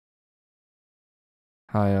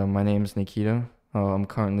Hi, my name is Nikita. I'm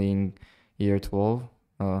currently in year 12.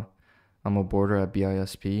 Uh, I'm a boarder at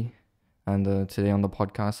BISP. And today on the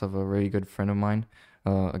podcast, I have a very good friend of mine,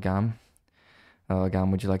 Agam.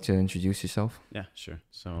 Agam, would you like to introduce yourself? Yeah, sure.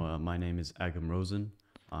 So my name is Agam Rosen.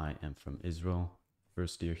 I am from Israel,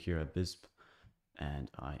 first year here at BISP, and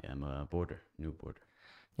I am a boarder, new boarder.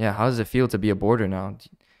 Yeah, how does it feel to be a boarder now?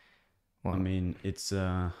 I Well, mean,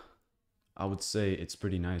 I would say it's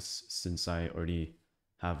pretty nice since I already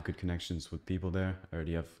have good connections with people there. I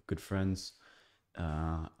already have good friends.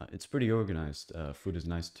 It's pretty organized. Food is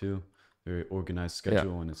nice too. Very organized yeah.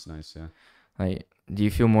 schedule, and it's nice. Yeah. Like, do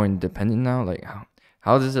you feel more independent now? Like,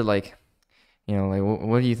 how does it like, like,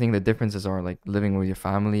 what do you think the differences are, like, living with your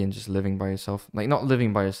family and just living by yourself? Like, not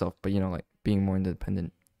living by yourself, but, like, being more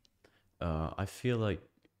independent. I feel like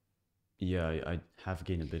yeah, I have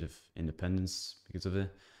gained a bit of independence because of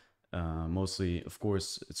it. Mostly, of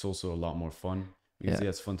course, it's also a lot more fun because Yeah. yeah,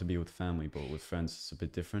 it's fun to be with family, but with friends, it's a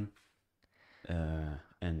bit different.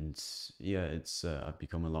 And yeah, it's I've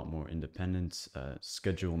become a lot more independent.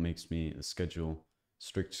 Schedule makes me a schedule,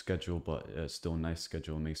 strict schedule, but still a nice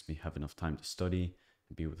schedule makes me have enough time to study,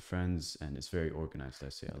 be with friends, and it's very organized. I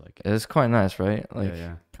say I like it. It's quite nice, right? Yeah, Like,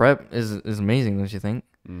 yeah, prep is amazing, don't you think?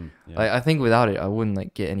 yeah. Like, I think without it, I wouldn't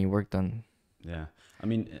like get any work done. Yeah. I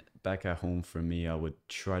mean, back at home for me, I would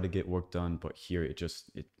try to get work done, but here it It, just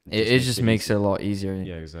it makes just it makes it easier. a lot easier.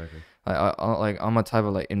 Yeah, exactly. I'm a type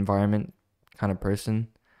of like environment kind of person.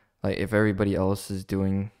 Like, if everybody else is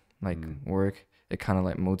doing like Mm. work, it kind of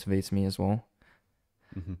like motivates me as well.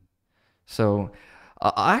 Hmm. So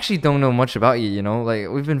I actually don't know much about you. Like,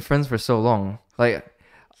 we've been friends for so long. Like,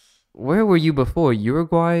 where were you before?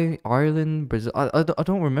 Uruguay, Ireland, Brazil? I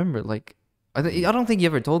don't remember. Like, Mm. I don't think you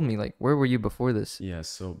ever told me. Like, where were you before this? Yeah,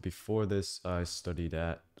 so before this, I studied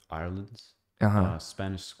at Ireland, Uh huh.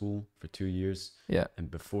 Spanish school for 2 years, Yeah.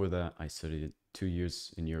 and before that, I studied 2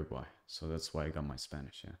 years in Uruguay. So that's why I got my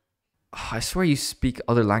Spanish. Yeah, I swear you speak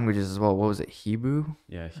other languages as well. What was it? Hebrew?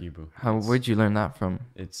 yeah, Hebrew. How? Where'd you learn that from?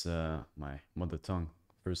 It's my mother tongue,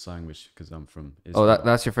 first language, because I'm from Oh, Israel.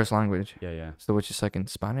 that's your first language. Yeah, yeah. So what's your second?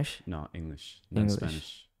 Spanish? No, English, then English.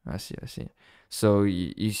 Spanish. I see. I see. So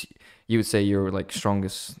you would say your like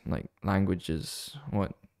strongest like language is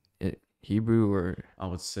what? Hebrew or I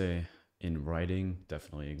would say in writing,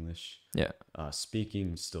 definitely English. yeah.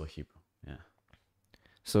 Speaking, still Hebrew. Yeah,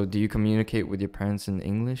 So do you communicate with your parents in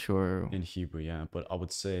English or? in Hebrew, yeah. But I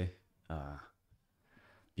would say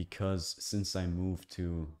because since I moved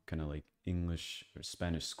to kind of like English or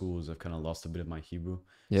Spanish schools, I've kind of lost a bit of my Hebrew,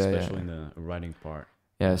 Yeah, yeah, especially in the writing part.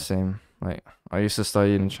 yeah. Yeah. Same. Like, I used to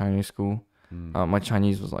study in Chinese school. Mm. My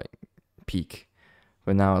Chinese was like peak,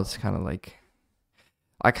 but now it's kind of like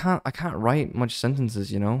I can't write much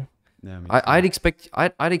sentences. Yeah, me I too.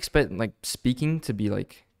 I'd expect like speaking to be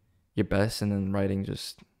like your best, and then writing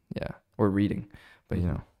just, yeah, or reading, but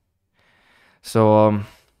Hmm. So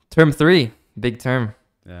term three, big term.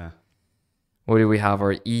 Yeah, What do we have?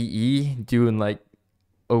 Our EE due in like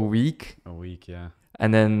a week, a week. Yeah,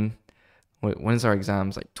 and then when's our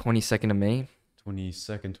exams? Like 22nd of May.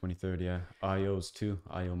 22nd, 23rd. Yeah, IOs too.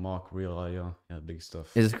 IO mock, real IO. Yeah, big stuff.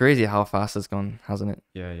 It's crazy how fast it's gone, hasn't it?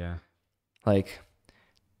 Yeah, yeah. Like,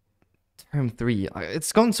 term three,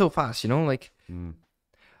 it's gone so fast. Like, Mm.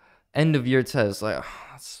 end of year test. Like,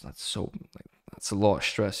 that's so like that's a lot of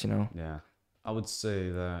stress. Yeah, I would say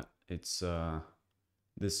that it's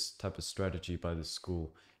this type of strategy by the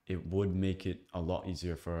school. It would make it a lot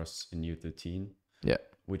easier for us in year 13, Yeah.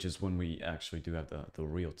 which is when we actually do have the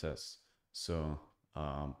real tests. So,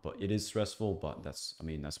 but it is stressful, but I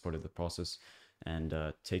mean, that's part of the process. And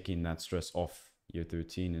taking that stress off year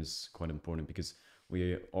 13 is quite important because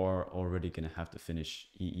we are already going to have to finish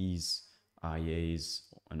EEs, IAs,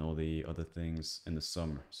 and all the other things in the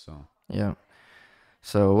summer. So, Yeah.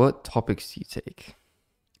 So what topics do you take?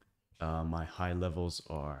 my high levels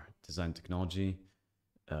are design technology,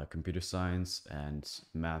 computer science, and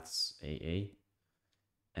maths AA.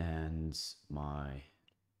 And my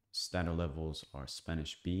standard levels are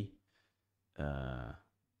Spanish B, uh,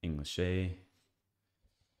 English A,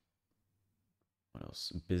 what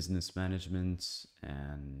else? Business management,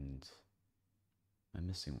 and I'm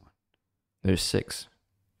missing one. There's six.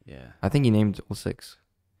 Yeah, I think you named all six.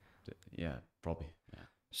 yeah, probably. Yeah.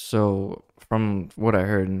 So from what I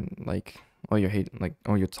heard, and like all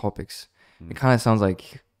your topics, it Mm. kind of sounds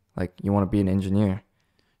like you want to be an engineer.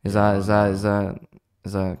 Is Yeah, that no, is no, that is no. that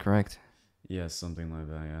is that correct? Yeah, something like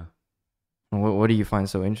that. Yeah. And what do you find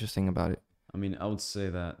so interesting about it? I mean, I would say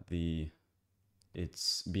that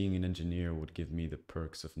it's being an engineer would give me the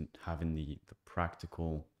perks of having the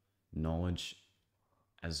practical knowledge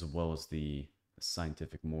as well as the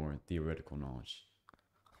scientific, more theoretical knowledge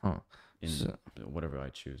Huh. in So, whatever I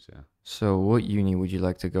choose. Yeah. so what uni would you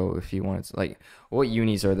like to go if you wanted to, like, what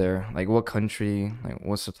unis are there? Like, what country? Like,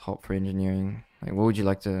 what's the top for engineering? Like, what would you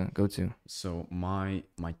like to go to? So my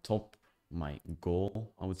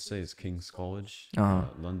goal, I would say, is King's College, Uh-huh.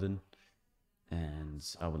 London, and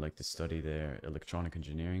I would like to study there electronic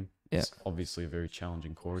engineering. Yeah. It's obviously a very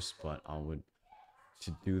challenging course, but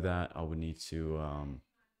to do that, I would need to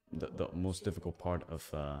the most difficult part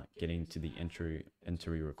of getting to the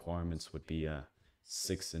entry requirements would be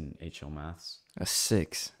 6 in HL maths. A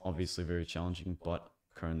 6. Obviously very challenging, but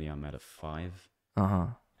currently I'm at a 5. Uh-huh.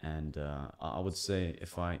 And I would say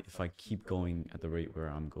if I keep going at the rate where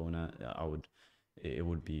I'm going at, it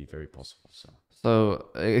would be very possible. So So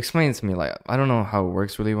explain to me, like, I don't know how it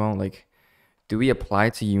works really well. Like, do we apply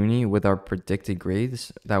to uni with our predicted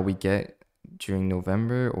grades that we get during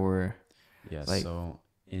November, or yeah, like, so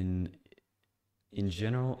in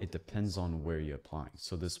general, it depends on where you're applying.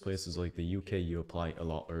 So this place is like the UK, you apply a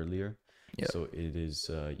lot earlier. yeah, So it is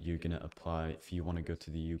you're gonna apply if you want to go to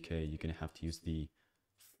the UK, you're gonna have to use the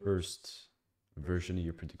first version of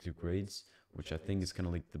your predicted grades, which I think is kind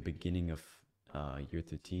of like the beginning of year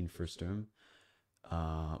 13, first term.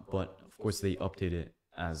 But of course they update it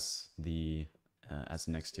as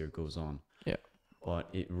next year goes on. yeah. But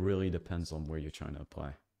it really depends on where you're trying to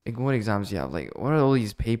apply. Like, what exams do you have? Like, what are all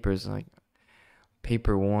these papers? Like,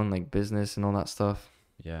 paper one, like business and all that stuff.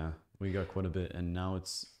 Yeah, we got quite a bit, and now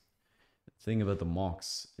it's the thing about the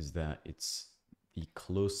mocks is that it's the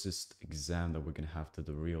closest exam that we're gonna have to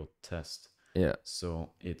the real test. Yeah,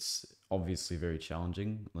 So it's obviously very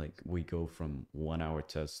challenging. Like we go from 1 hour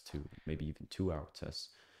test to maybe even 2 hour tests.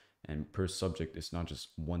 And per subject, it's not just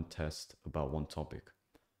one test about one topic.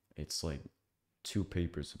 It's like two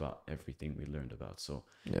papers about everything we learned about. So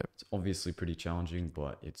yeah. it's obviously pretty challenging,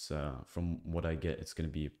 but it's from what I get, it's gonna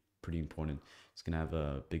be pretty important. It's gonna have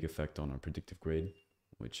a big effect on our predictive grade,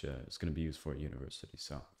 which is gonna be used for a university.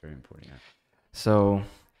 So very important. Yeah. So,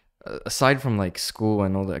 aside from like school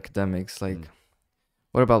and all the academics, like, Mm.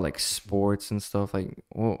 what about like sports and stuff? Like,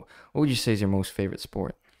 what would you say is your most favorite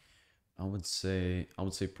sport? I would say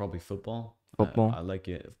probably football. Football? I like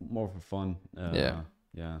it more for fun. Yeah.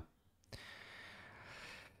 Yeah.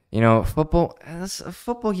 You know, football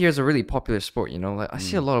here is a really popular sport. You know, like I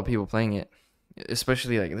see a Mm. lot of people playing it,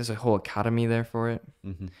 especially like there's a whole academy there for it.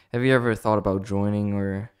 Mm-hmm. Have you ever thought about joining,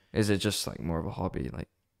 or is it just like more of a hobby? Like,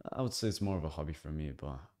 I would say it's more of a hobby for me,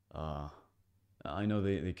 but I know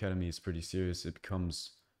the academy is pretty serious. It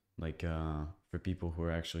becomes like for people who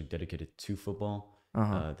are actually dedicated to football,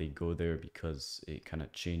 uh-huh. they go there because it kind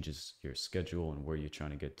of changes your schedule and where you're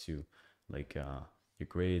trying to get to, like your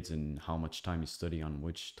grades and how much time you study on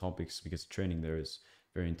which topics. Because training there is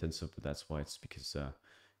very intensive, but that's why it's because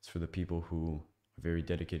it's for the people who are very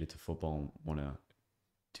dedicated to football and want to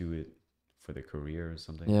do it for their career or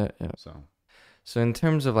something. Yeah, yeah. So. So in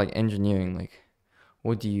terms of like engineering, like,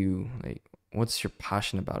 what do you like? What's your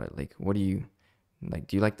passion about it? Like, what do you like?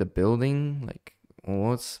 Do you like the building? Like,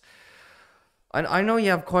 what's I know you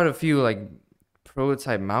have quite a few like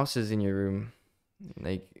prototype mouses in your room.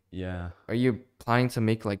 Like, Yeah, are you planning to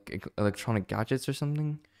make like electronic gadgets or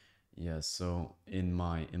something? yeah. So in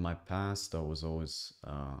my past,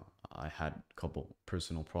 I had a couple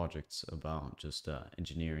personal projects about just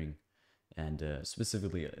engineering and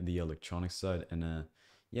specifically the electronics side. And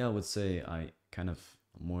yeah, I would say I kind of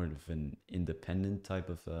more of an independent type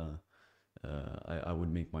of. I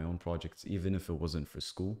would make my own projects even if it wasn't for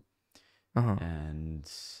school. Uh-huh. And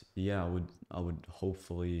yeah, I would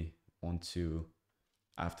hopefully want to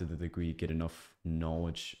after the degree get enough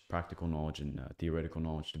knowledge, practical knowledge and theoretical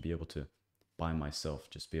knowledge to be able to by myself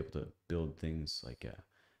just be able to build things like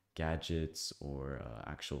gadgets or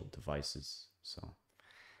actual devices. So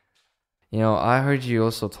You know, I heard you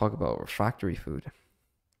also talk about refractory food.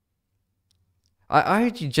 I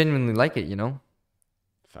heard you genuinely like it, you know?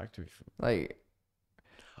 factory food. Like,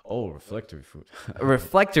 Oh, reflectory food.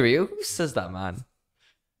 reflectory. Who says that, man?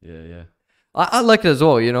 Yeah, yeah. I like it as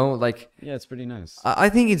well, you know? Like, Yeah, it's pretty nice. I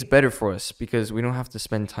think it's better for us because we don't have to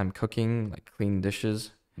spend time cooking, like clean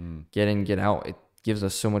dishes, Mm. get in, get out. It gives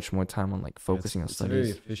us so much more time on like Yeah, focusing on it's a very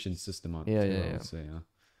studies. efficient system on Yeah, too, yeah, I yeah. would say,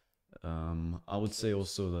 yeah. I would say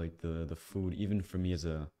also like the food, even for me as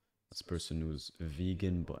a person who's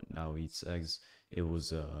vegan but now eats eggs, it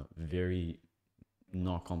was very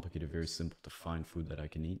not complicated, very simple to find food that I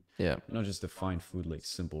can eat. Yeah. Not just to find food like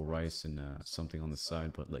simple rice and something on the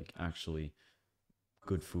side, but like actually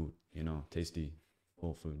good food, tasty,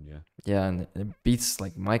 whole food. Yeah. Yeah, and it beats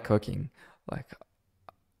like my cooking. Like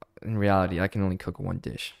in reality, I can only cook one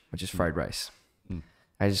dish, which is Mm. fried rice. Mm.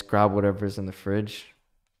 I just grab whatever's in the fridge.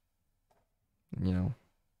 You know.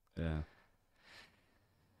 Yeah.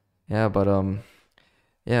 Yeah, but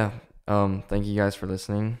yeah. Thank you guys for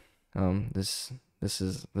listening. This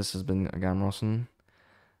has been Agam Rosen,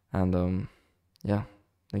 and yeah,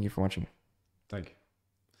 thank you for watching. Thank you.